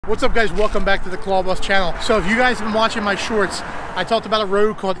What's up, guys? Welcome back to the ClawBoss channel. So if you guys have been watching my shorts, I talked about a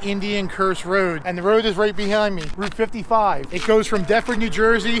road called Indian Curse Road, and the road is right behind me, Route 55. It goes from Deptford, New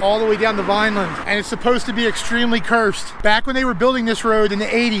Jersey all the way down to Vineland, and it's supposed to be extremely cursed. Back when they were building this road in the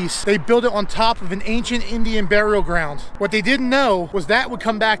 80s, they built it on top of an ancient Indian burial ground. What they didn't know was that would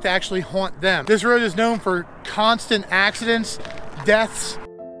come back to actually haunt them. This road is known for constant accidents, deaths.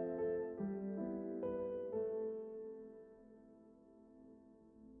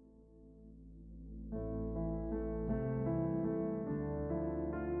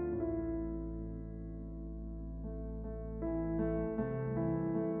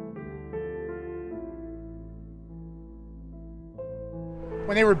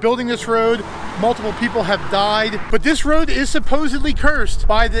 When they were building this road, multiple people have died, but this road is supposedly cursed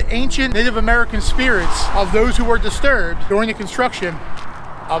by the ancient Native American spirits of those who were disturbed during the construction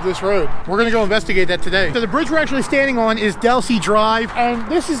of this road. We're gonna go investigate that today. So the bridge we're actually standing on is Delsea Drive, and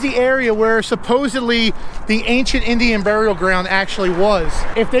this is the area where supposedly the ancient Indian burial ground actually was.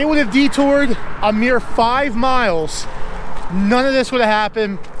 If they would have detoured a mere 5 miles, none of this would have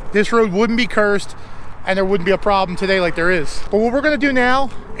happened. This road wouldn't be cursed, and there wouldn't be a problem today like there is. But what we're gonna do now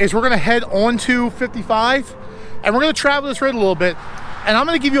is we're gonna head onto 55 and we're gonna travel this road a little bit, and I'm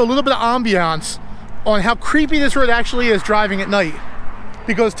gonna give you a little bit of ambiance on how creepy this road actually is driving at night.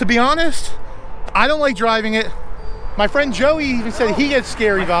 Because to be honest, I don't like driving it. My friend Joey even said he gets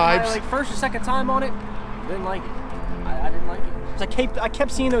scary vibes. Like first or second time on it, didn't like it. I didn't like it. I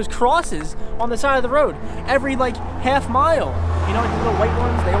kept seeing those crosses on the side of the road every like half mile. You know, like the little white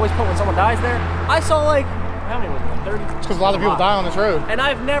ones they always put when someone dies there. I saw like, how many was it, 30? Because a lot of people die on this road. And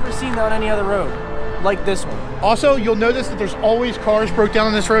I've never seen that on any other road like this one. Also, you'll notice that there's always cars broke down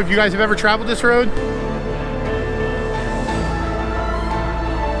on this road. If you guys have ever traveled this road,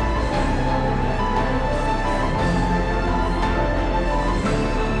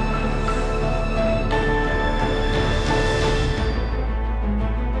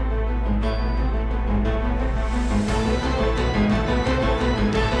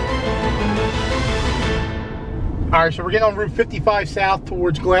 all right, so we're getting on Route 55 south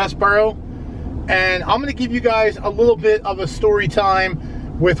towards Glassboro, and I'm gonna give you guys a little bit of a story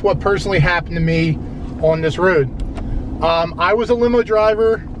time with what personally happened to me on this road. I was a limo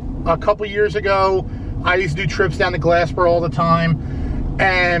driver a couple years ago. I used to do trips down to Glassboro all the time,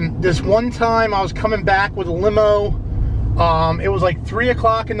 and this one time I was coming back with a limo. It was like 3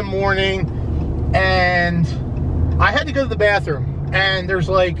 o'clock in the morning, and I had to go to the bathroom, and there's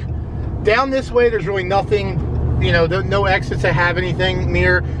like, down this way there's really nothing, you know, no exits that have anything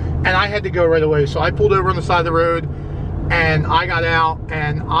near, and I had to go right away. So I pulled over on the side of the road and I got out,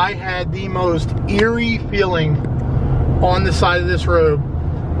 and I had the most eerie feeling on the side of this road,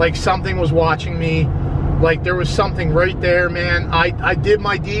 like something was watching me, like there was something right there, man. I did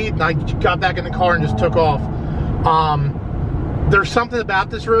my deed and I got back in the car and just took off. There's something about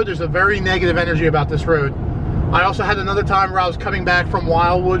this road, there's a very negative energy about this road. I also had another time where I was coming back from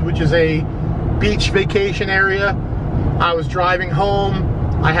Wildwood, which is a beach vacation area. I was driving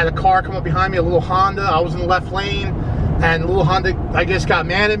home. I had a car come up behind me, a little Honda. I was in the left lane, and the little Honda, I guess, got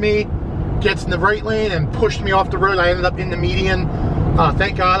mad at me, gets in the right lane and pushed me off the road. I ended up in the median.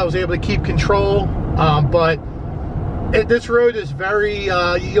 Thank God I was able to keep control. But this road is very,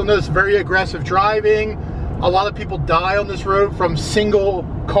 you'll notice, very aggressive driving. A lot of people die on this road from single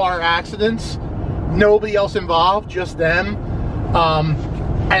car accidents. Nobody else involved, just them.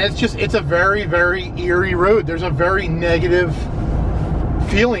 And it's a very, very eerie road. There's a very negative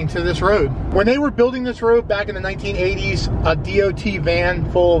feeling to this road. When they were building this road back in the 1980s, a DOT van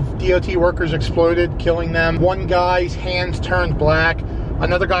full of DOT workers exploded, killing them. One guy's hands turned black.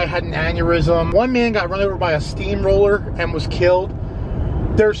 Another guy had an aneurysm. One man got run over by a steamroller and was killed.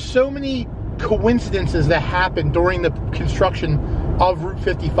 There's so many coincidences that happened during the construction of Route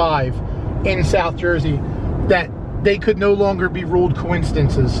 55 in South Jersey that they could no longer be ruled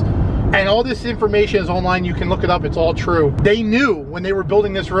coincidences. And all this information is online, you can look it up, it's all true. They knew when they were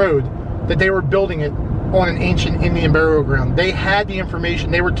building this road that they were building it on an ancient Indian burial ground. They had the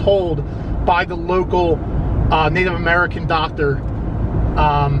information. They were told by the local Native American doctor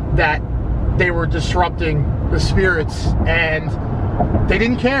that they were disrupting the spirits, and they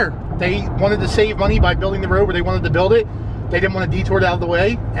didn't care. They wanted to save money by building the road where they wanted to build it. They didn't want to detour it out of the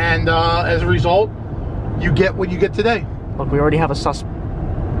way, and as a result, you get what you get today. Look, we already have a suspect.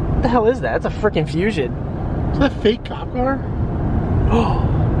 What the hell is that? It's a freaking Fusion. Is that a fake cop car? Oh,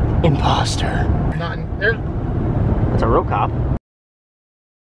 imposter. Not in there. That's a real cop.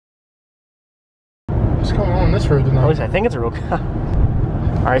 What's going on this road tonight? At least I think it's a real cop.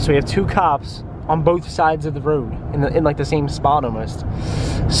 All right, so we have 2 cops on both sides of the road in like the same spot almost.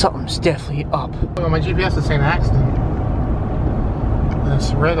 Something's definitely up. Oh, my GPS is saying accident. And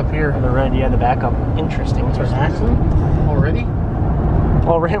it's red up here. And the red, yeah, the backup. Interesting. There's an accident already?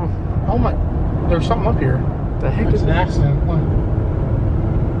 Already? Oh my! There's something up here. The heck It's is an that? accident.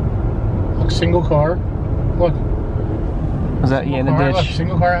 Look, single car. Look. Was that in a Look, ditch?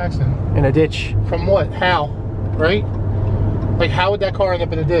 single car accident. In a ditch. From what? How? Right? Like, how would that car end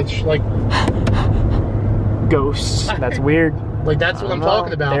up in a ditch? Like, Ghosts. That's weird. like that's what I'm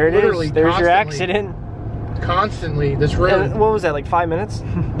talking about. There it Literally, is. There's your constantly. accident. Constantly, this road. And what was that? Like 5 minutes?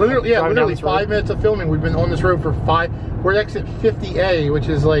 Literally, yeah, Driving down literally this road? 5 minutes of filming. We've been on this road for 5. We're at exit 50A, which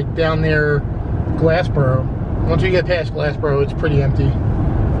is like down there, Glassboro. Once we get past Glassboro, it's pretty empty.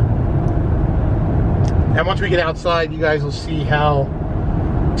 And once we get outside, you guys will see how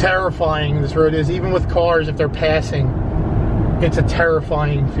terrifying this road is. Even with cars, if they're passing, it's a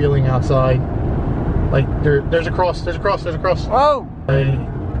terrifying feeling outside. Like there's a cross. There's a cross. There's a cross. Oh! There's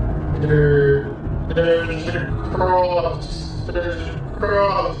a cross. There's a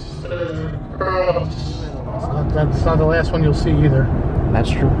cross. There's a cross. That's not the last one you'll see either. That's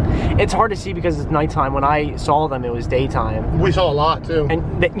true. It's hard to see because it's nighttime. When I saw them, it was daytime. We saw a lot too.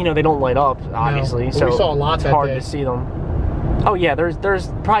 And you know, they don't light up, obviously. No, so we saw a lot it's that hard day. to see them. Oh yeah, there's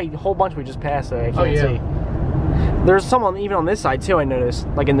probably a whole bunch we just passed that I can't see. There's some even on this side too. I noticed,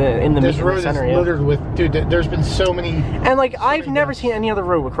 like in the This road center, is littered with, dude. There's been so many. And like I've never seen any other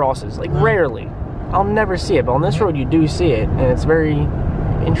road with crosses. Like rarely, I'll never see it. But on this road, you do see it, and it's very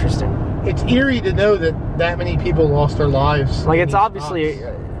interesting. It's eerie to know that many people lost their lives. Like it's obviously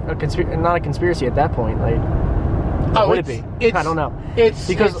not a conspiracy at that point. Like, oh, would it be? I don't know. It's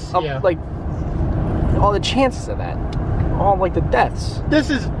because of, yeah. like all the chances of that, all like the deaths.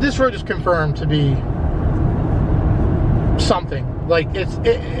 This road is confirmed to be something. Like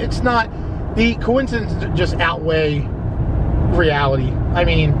it's not, the coincidences just outweigh reality. I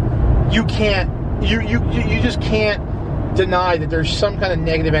mean, you just can't deny that there's some kind of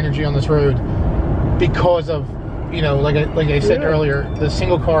negative energy on this road because of, you know, like I said earlier, the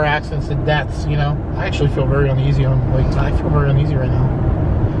single car accidents and deaths. You know, I actually feel very uneasy I feel very uneasy right now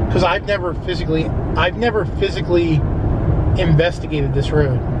because I've never physically investigated this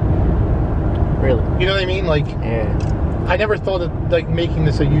road. Really? You know what I mean? Like, Yeah. I never thought of like making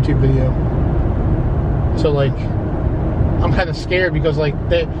this a YouTube video. So like, I'm kind of scared because like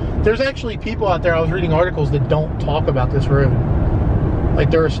there's actually people out there. I was reading articles that don't talk about this road.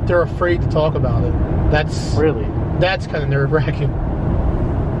 Like they're afraid to talk about it. That's kind of nerve-wracking.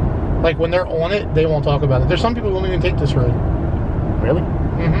 Like when they're on it, they won't talk about it. There's some people who won't even take this road. Really?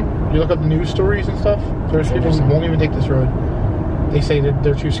 You look up the news stories and stuff. There's people who won't even take this road. They say that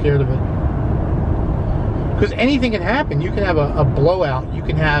they're too scared of it. Because anything can happen. You can have a blowout. You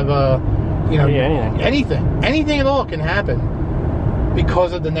can have anything at all can happen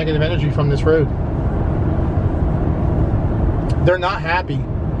because of the negative energy from this road. They're not happy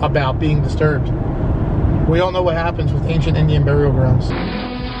about being disturbed. We all know what happens with ancient Indian burial grounds.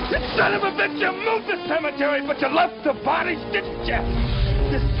 You son of a bitch, you moved the cemetery, but you left the bodies, didn't you?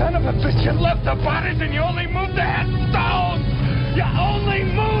 You son of a bitch, you left the bodies and you only moved the headstones! You only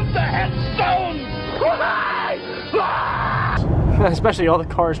moved the headstones! Especially all the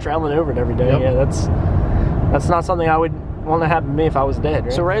cars traveling over it every day. Yep. Yeah, that's not something I would want to happen to me if I was dead.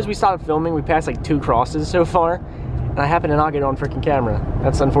 Right? So right as we started filming, we passed like 2 crosses so far, and I happen to not get on freaking camera.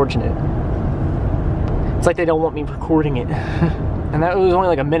 That's unfortunate. It's like they don't want me recording it. And that was only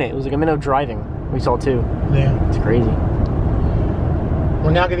like a minute. It was like a minute of driving. We saw 2. Yeah. It's crazy.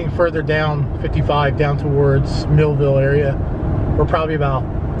 We're now getting further down 55, down towards Millville area. We're probably about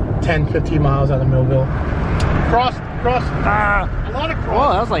 10, 15 miles out of Millville. Cross. A lot of crosses.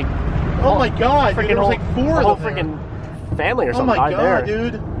 Well, that was like, oh my god, dude, there was like 4 whole of them. freaking family or Oh something my died god,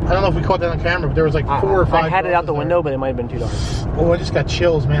 there. dude. I don't know if we caught that on camera, but there was like 4 or 5. I had it out the crosses window, there. but it might have been too dark. Oh, I just got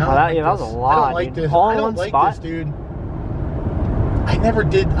chills, man. Oh, that was a lot. I don't like dude. this. All I in don't one like spot? this, dude. I never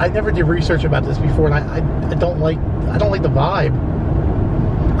did research about this before, and I don't like the vibe.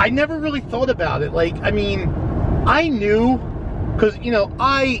 I never really thought about it. Like, I mean, I knew, because you know,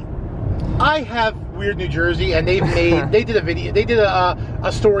 I have Weird New Jersey, and they did a video, they did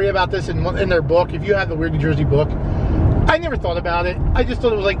a story about this in their book. If you have the Weird New Jersey book, I never thought about it. I just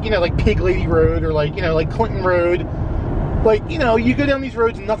thought it was like, you know, like Pig Lady Road or like, you know, like Clinton Road. Like, you know, you go down these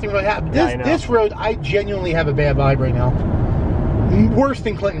roads and nothing really happens. This road, I genuinely have a bad vibe right now. Worse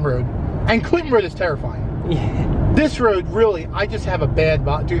than Clinton Road. And Clinton Road is terrifying. Yeah. This road, really, I just have a bad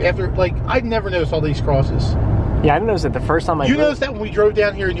vibe. Dude, after, like, I've never noticed all these crosses. Yeah, I noticed it the first time You noticed that when we drove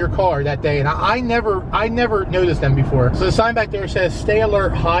down here in your car that day, and I never noticed them before. So the sign back there says, "Stay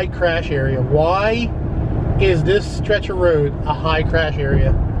alert, high crash area." Why is this stretch of road a high crash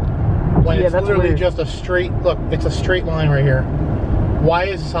area? When it's literally weird. Just a straight, look, it's a straight line right here. Why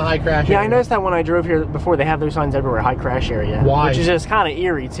is this a high crash area? Yeah, I noticed that when I drove here before, they have those signs everywhere, high crash area. Why? Which is just kind of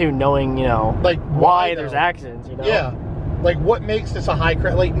eerie, too, knowing, you know, like why there's accidents, you know? Yeah. Like, what makes this a high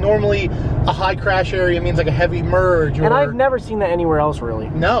crash? Like, normally, a high crash area means, like, a heavy merge. Or... And I've never seen that anywhere else, really.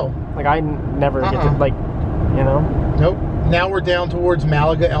 No. Like, I never get to, like, you know? Nope. Now we're down towards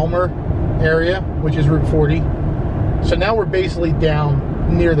Malaga-Elmer area, which is Route 40. So now we're basically down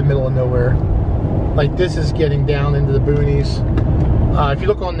near the middle of nowhere. Like, this is getting down into the boonies. If you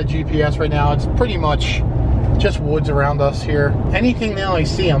look on the GPS right now, it's pretty much just woods around us here. Anything now I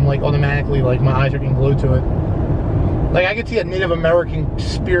see, I'm, like, automatically, like, my eyes are getting glued to it. Like, I could see a Native American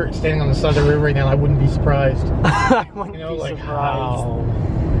spirit standing on the side of the river right now, and I wouldn't be surprised. I wouldn't be like, surprised.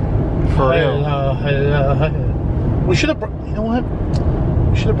 For real. We should have brought, you know what?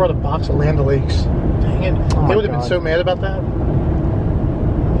 We should have brought a box of Land O'Lakes. Dang it. They would have been so mad about that.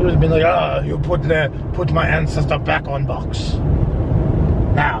 They would have been like, you put my ancestor back on box.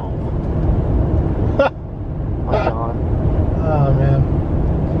 Now. Oh, God. Oh, man.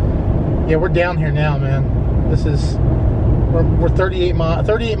 Yeah, we're down here now, man. This is, we're 38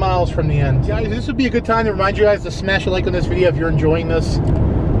 miles from the end. Guys, this would be a good time to remind you guys to smash a like on this video if you're enjoying this.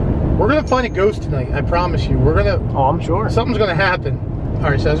 We're going to find a ghost tonight, I promise you. We're going to... Oh, I'm sure. Something's going to happen. All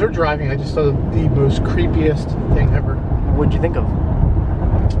right, so as we're driving, I just saw the most creepiest thing ever. What'd you think of?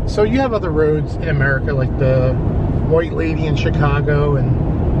 So you have other roads in America, like the White Lady in Chicago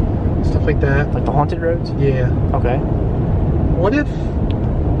and stuff like that. Like the haunted roads? Yeah. Okay. What if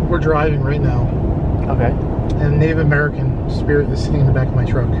we're driving right now? Okay. And a Native American spirit is sitting in the back of my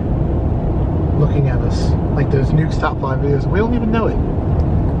truck, looking at us, like those Nuke's Top 5 videos. We don't even know it.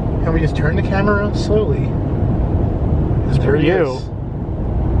 And we just turn the camera on slowly. It's for you.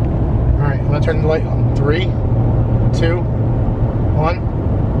 Alright, I'm going to turn the light on. 3, 2, 1.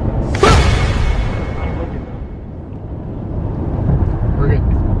 We're good.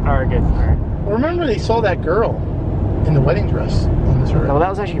 Alright, good. Alright. Well, remember they saw that girl in the wedding dress on this road. No, that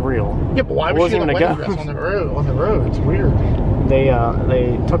was actually real. Yeah, but why was she in the wedding dress on the road? It's weird. They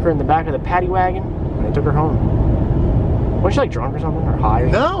took her in the back of the paddy wagon and they took her home. Was she like drunk or something, or high?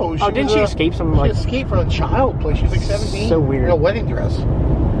 No. Didn't she escape some She escaped from a child place. She was like 17. So weird. In a wedding dress.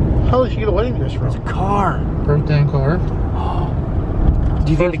 How did she get a wedding dress from? It's a car. Broke down car.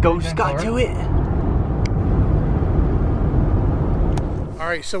 Do you think the ghost got to it? All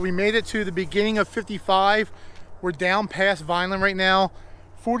right, so we made it to the beginning of 55. We're down past Vineland right now.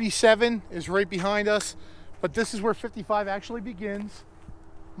 47 is right behind us, but this is where 55 actually begins.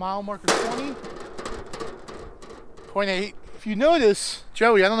 Mile marker 20.8. If you notice,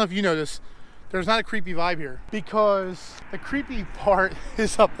 Joey, I don't know if you notice, there's not a creepy vibe here because the creepy part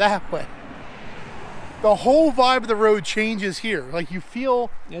is up that way. The whole vibe of the road changes here. Like, you feel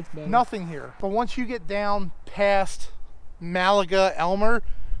nothing here. But once you get down past Malaga-Elmer,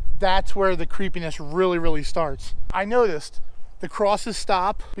 that's where the creepiness really, really starts. I noticed the crosses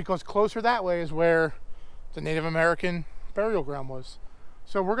stop because closer that way is where the Native American burial ground was.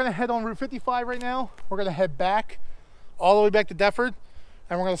 So we're gonna head on Route 55 right now. We're gonna head back, all the way back to Deptford,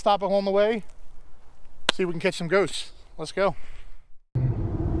 and we're gonna stop along the way, see if we can catch some ghosts. Let's go.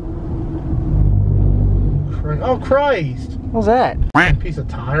 Oh, Christ. What's that? A piece of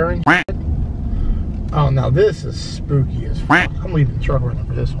tire and shit. Oh, now this is spooky as fuck. I'm leaving the truck running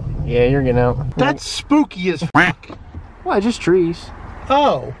for this one. Yeah, you're getting out. That's spooky as fuck. Why, just trees.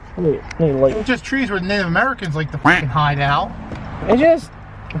 Oh. Like, just trees where the Native Americans like to fucking hide out. It's just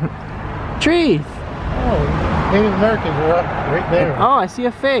trees. Oh, Native Americans are up right there. Oh, I see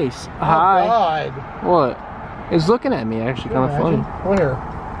a face. Oh, Hi. God. What? It's looking at me, actually, kind of funny. Where?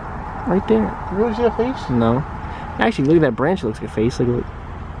 Right there. You really see a face? No. Actually, look at that branch. It looks like a face. Look.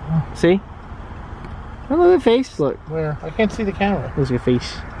 See? Oh, look at the face. Look. Where? I can't see the camera. Looks like a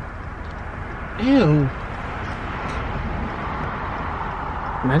face. Ew.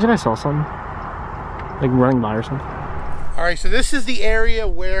 Imagine I saw something. Like running by or something. Alright, so this is the area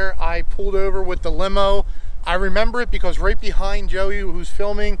where I pulled over with the limo. I remember it because right behind Joey, who's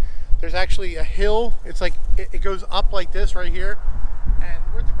filming, there's actually a hill. It's like, it goes up like this right here. And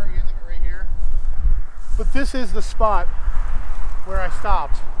we're at the very end of it right here. But this is the spot where I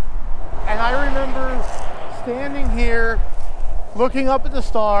stopped. And I remember standing here, looking up at the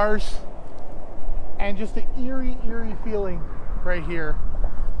stars, and just the eerie, eerie feeling right here.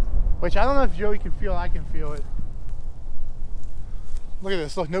 Which I don't know if Joey can feel, I can feel it. Look at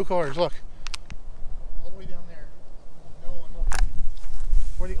this, look, no cars, look. All the way down there.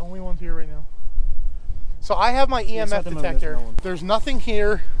 here right now. So I have my EMF detector. There's nothing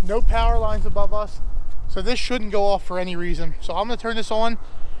here, no power lines above us. So this shouldn't go off for any reason. So I'm gonna turn this on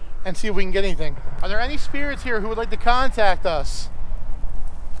and see if we can get anything. Are there any spirits here who would like to contact us?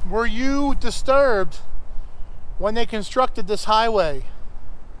 Were you disturbed when they constructed this highway?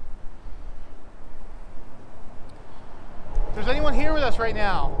 If there's anyone here with us right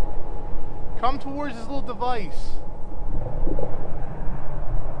now, come towards this little device.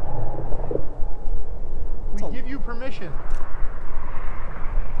 We give you permission.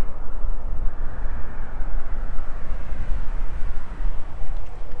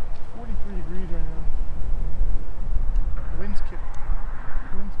 Degrees right now. Wind's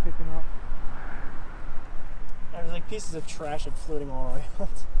kicking up. There's like pieces of trash like floating all around.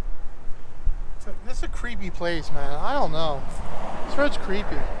 This is a creepy place, man. I don't know. This road's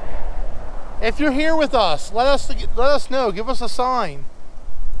creepy. If you're here with us, let us know. Give us a sign.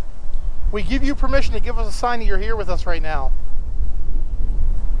 We give you permission to give us a sign that you're here with us right now.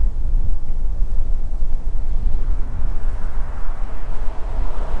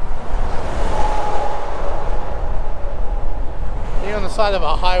 On the side of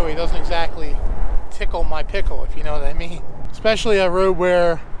a highway doesn't exactly tickle my pickle, if you know what I mean. Especially a road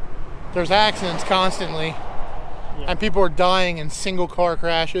where there's accidents constantly, and people are dying in single car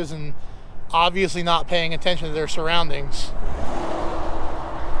crashes and obviously not paying attention to their surroundings.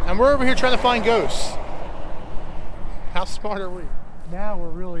 And we're over here trying to find ghosts. How smart are we? Now we're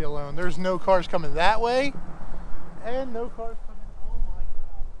really alone. There's no cars coming that way and no cars coming. Oh my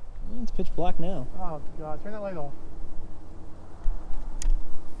god. It's pitch black now. Oh god, turn that light off.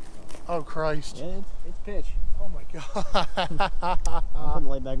 Oh Christ. Yeah, it's pitch. Oh my god. I'm putting the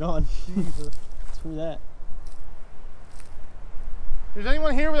light back on. Jesus. Screw that. If there's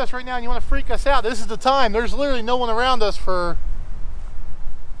anyone here with us right now and you want to freak us out, this is the time. There's literally no one around us for...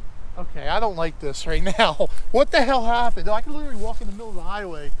 Okay, I don't like this right now. What the hell happened? I could literally walk in the middle of the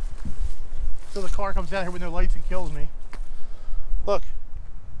highway until the car comes down here with no lights and kills me. Look.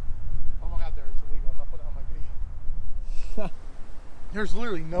 Oh my god, there. It's illegal. I'm not putting it on my video. There's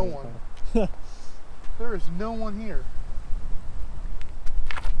literally no one. There is no one here.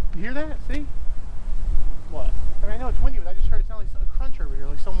 You hear that? See? What? I mean, I know it's windy, but I just heard it sound like a crunch over here,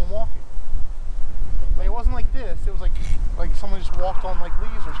 like someone walking. Like it wasn't like this. It was like someone just walked on like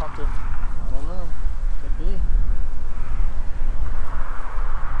leaves or something. I don't know. Could be.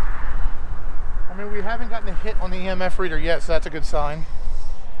 I mean, we haven't gotten a hit on the EMF reader yet, so that's a good sign.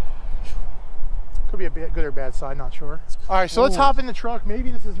 Could be a good or bad sign, not sure. All right, so let's hop in the truck.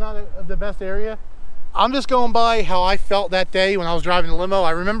 Maybe this is not the best area. I'm just going by how I felt that day when I was driving the limo.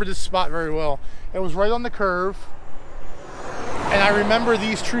 I remember this spot very well. It was right on the curve. And I remember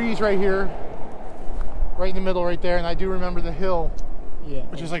these trees right here, right in the middle right there. And I do remember the hill,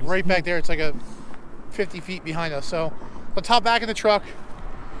 which is like right back there. It's like a 50 feet behind us. So let's hop back in the truck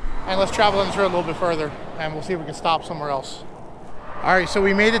and let's travel on this road a little bit further and we'll see if we can stop somewhere else. All right, so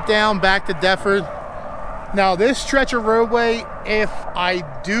we made it down back to Deptford. Now this stretch of roadway, if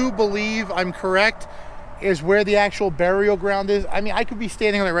I do believe I'm correct, is where the actual burial ground is. I mean, I could be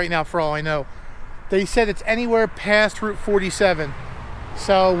standing on it right now for all I know. They said it's anywhere past Route 47.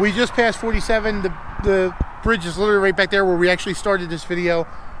 So we just passed 47. The bridge is literally right back there where we actually started this video.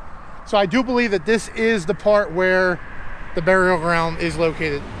 So I do believe that this is the part where the burial ground is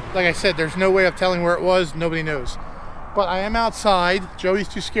located. Like I said, there's no way of telling where it was. Nobody knows. But I am outside. Joey's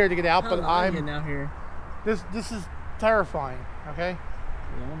too scared to get out, but I'm out here. This is terrifying, okay?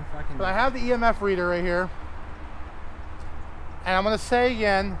 Yeah, I wonder if I can... But I have the EMF reader right here. And I'm going to say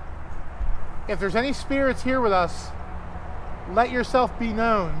again, if there's any spirits here with us, let yourself be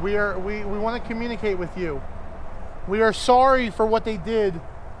known. We want to communicate with you. We are sorry for what they did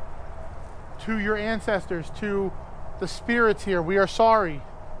to your ancestors, to the spirits here. We are sorry.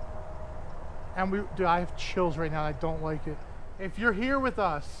 And dude, I have chills right now. I don't like it. If you're here with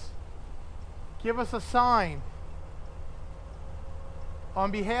us, give us a sign.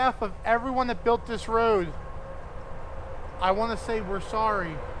 On behalf of everyone that built this road, I want to say we're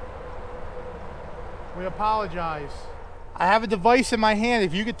sorry. We apologize. I have a device in my hand.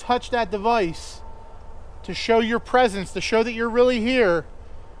 If you could touch that device to show your presence, to show that you're really here,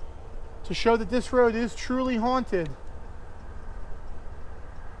 to show that this road is truly haunted,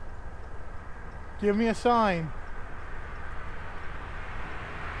 give me a sign.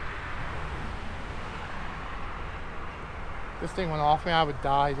 This thing went off me, I would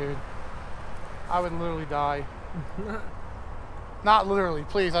die, dude. I would literally die. Not literally,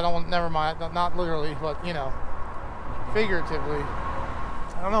 please, I don't want, never mind, not literally, but you know, figuratively.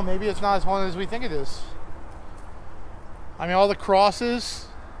 I don't know, maybe it's not as haunted as we think it is. I mean, all the crosses,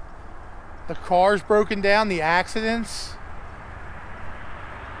 the cars broken down, the accidents,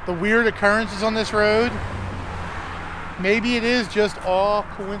 the weird occurrences on this road. Maybe it is just all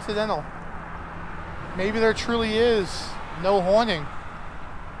coincidental. Maybe there truly is no haunting.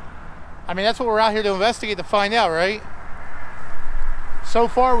 I mean, that's what we're out here to investigate, to find out, right? So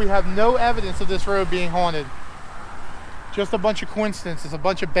far, we have no evidence of this road being haunted. Just a bunch of coincidences, a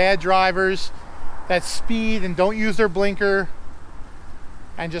bunch of bad drivers that speed and don't use their blinker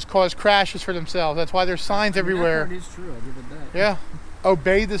and just cause crashes for themselves. That's why there's signs everywhere. That part is true, I give it that. Yeah.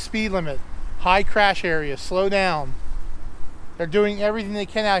 Obey the speed limit. High crash area, slow down. They're doing everything they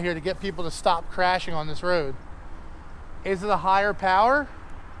can out here to get people to stop crashing on this road. Is it a higher power?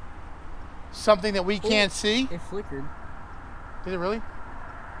 Something that we can't see? It flickered. Did it really?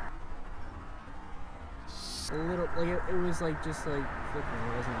 A little, like it was like just like flickering.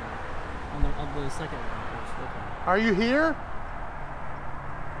 It wasn't like on the second one. It was flickering. Are you here?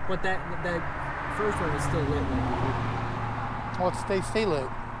 But that first one was still lit. Well, they stay lit.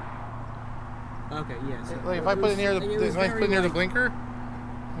 Okay, yeah. So like if I put it near the blinker,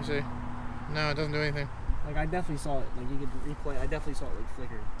 let me see. No, it doesn't do anything. Like I definitely saw it. Like you could replay. I definitely saw it like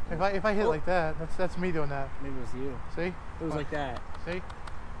flicker. If I hit it like that, that's me doing that. Maybe it was you. See? It was like that. See?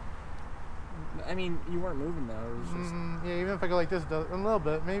 I mean, you weren't moving though. It was just. Yeah, even if I go like this, a little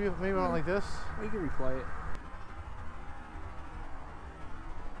bit. Maybe I went like this. Well, you can replay it.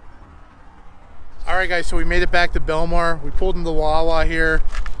 All right, guys. So we made it back to Belmar. We pulled into Wawa here.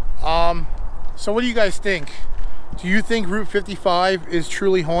 So what do you guys think? Do you think Route 55 is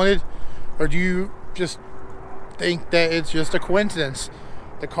truly haunted, or do you just think that it's just a coincidence?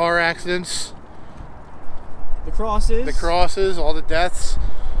 The car accidents, the crosses, all the deaths.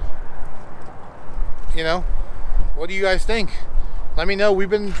 You know, what do you guys think? Let me know. We've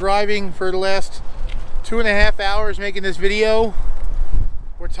been driving for the last 2.5 hours making this video.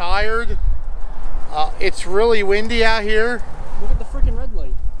 We're tired. It's really windy out here. Look at the freaking red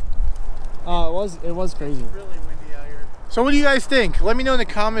light. It was crazy. It's really windy out here. So what do you guys think? Let me know in the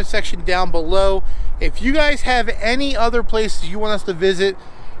comment section down below. If you guys have any other places you want us to visit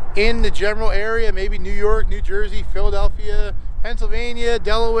in the general area, maybe New York, New Jersey, Philadelphia, Pennsylvania,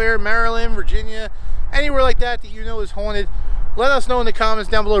 Delaware, Maryland, Virginia, anywhere like that you know is haunted, let us know in the comments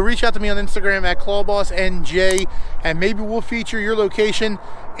down below. Reach out to me on Instagram at ClawBossNJ, and maybe we'll feature your location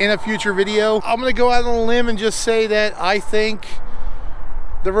in a future video. I'm going to go out on a limb and just say that I think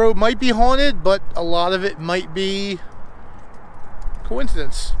the road might be haunted, but a lot of it might be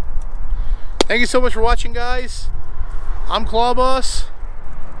coincidence. Thank you so much for watching, guys. I'm ClawBoss,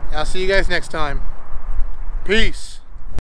 and I'll see you guys next time. Peace.